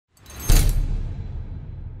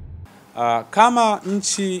Kama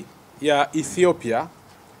nchi ya Ethiopia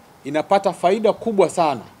inapata faida kubwa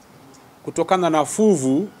sana kutokana na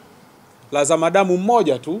fuvu la zamadamu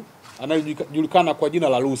mmoja tu anayejulikana kwa jina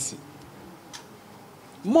la Lucy.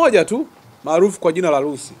 Mmoja tu maarufu kwa jina la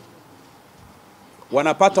Lucy.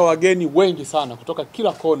 Wanapata wageni wengi sana kutoka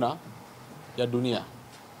kila kona ya dunia.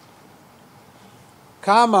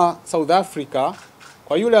 Kama South Africa,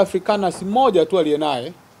 kwa yule Afrikaners mmoja tu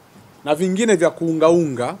aliyenaye na vingine vya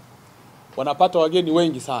kuungaunga, wanapata wageni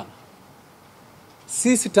wengi sana.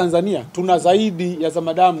 Sisi Tanzania tuna zaidi ya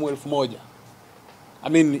zamadamu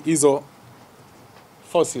 1000. Hizo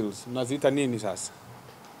fossils mnaziita nini sasa?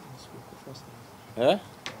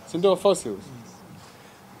 Si ndio fossils?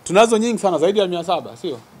 Tunazo nyingi sana, zaidi ya 700,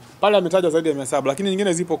 sio? Pale ametaja zaidi ya 700, lakini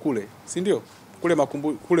nyingine zipo kule, si ndio? Kule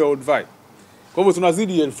Makumbusho, kule Old Vai. Kwa hivyo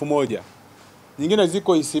tunazidi 1000. Nyingine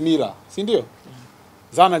ziko Isimila, si ndio?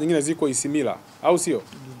 Zana nyingine ziko Isimila, au sio?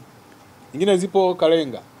 Nyingine zipo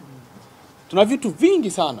Kalenga. Tuna vitu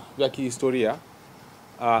vingi sana vya kihistoria,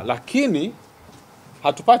 lakini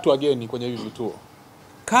hatupati wageni kwenye hivi vituo.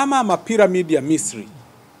 Kama mapiramidi ya Misri.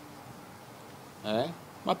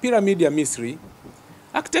 Mapiramidi ya Misri,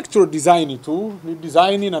 architectural design tu, ni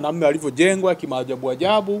design na namna yalivyojengwa kimaajabu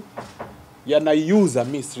ajabu, yanaiuza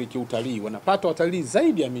Misri kiutalii. Wanapata watalii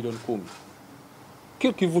zaidi ya milioni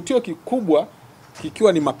 10. Kivutio kikubwa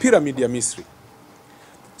kikiwa ni mapiramidi ya Misri.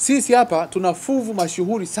 Sisi hapa tuna fuvu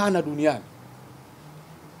mashuhuri sana duniani.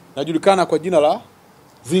 Najulikana kwa jina la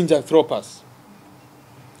ZINJANTHROPUS.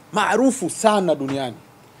 Maarufu sana duniani.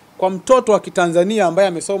 Kwa mtoto wa Kitanzania ambaye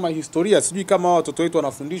amesoma historia, sijui kama watoto wetu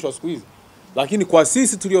wanafundishwa siku hizi, lakini kwa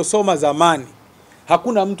sisi tuliosoma zamani,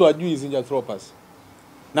 hakuna mtu ajui ZINJANTHROPUS.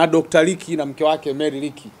 Na Dr. Liki na mke wake Mary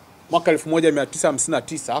Liki, mwaka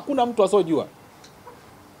 1959, hakuna mtu asojua.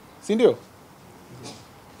 Si ndio?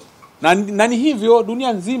 Na ni hivyo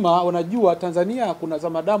dunia nzima wanajua Tanzania kuna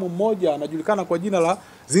zamadamu mmoja anajulikana kwa jina la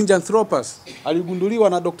ZINJANTHROPUS. Aligunduliwa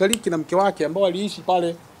na Dr. Liki na mke wake ambao waliishi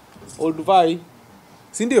pale Old Vai.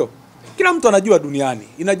 Si ndio? Kila mtu anajua duniani,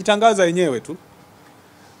 inajitangaza yenyewe tu.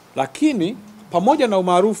 Lakini pamoja na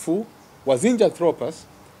umaarufu wa ZINJANTHROPUS,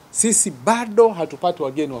 sisi bado hatupati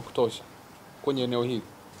wageni wa kutosha kwenye eneo hili.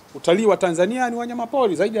 Utalii wa Tanzania ni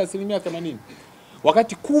wanyamapori zaidi ya 80%.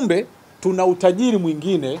 Wakati kumbe tuna utajiri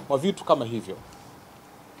mwingine wa vitu kama hivyo.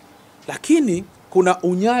 Lakini kuna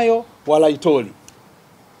unyayo wa Laitoli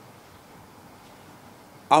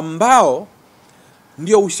ambao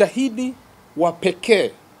ndio ushahidi wa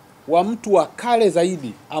pekee wa mtu wa kale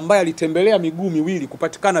zaidi ambaye alitembelea miguu miwili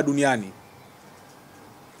kupatikana duniani.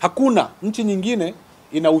 Hakuna nchi nyingine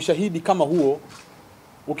ina ushahidi kama huo.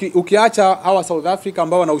 Ukiacha hawa South Africa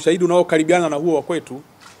ambao wana ushahidi unaokaribiana na huo wa kwetu,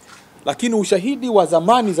 lakini ushahidi wa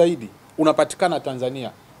zamani zaidi unapatikana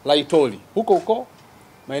Tanzania, Laitoli, huko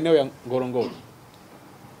maeneo ya Ngorongoro.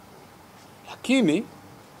 Lakini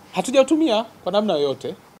hatujatumia kwa namna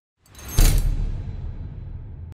yoyote.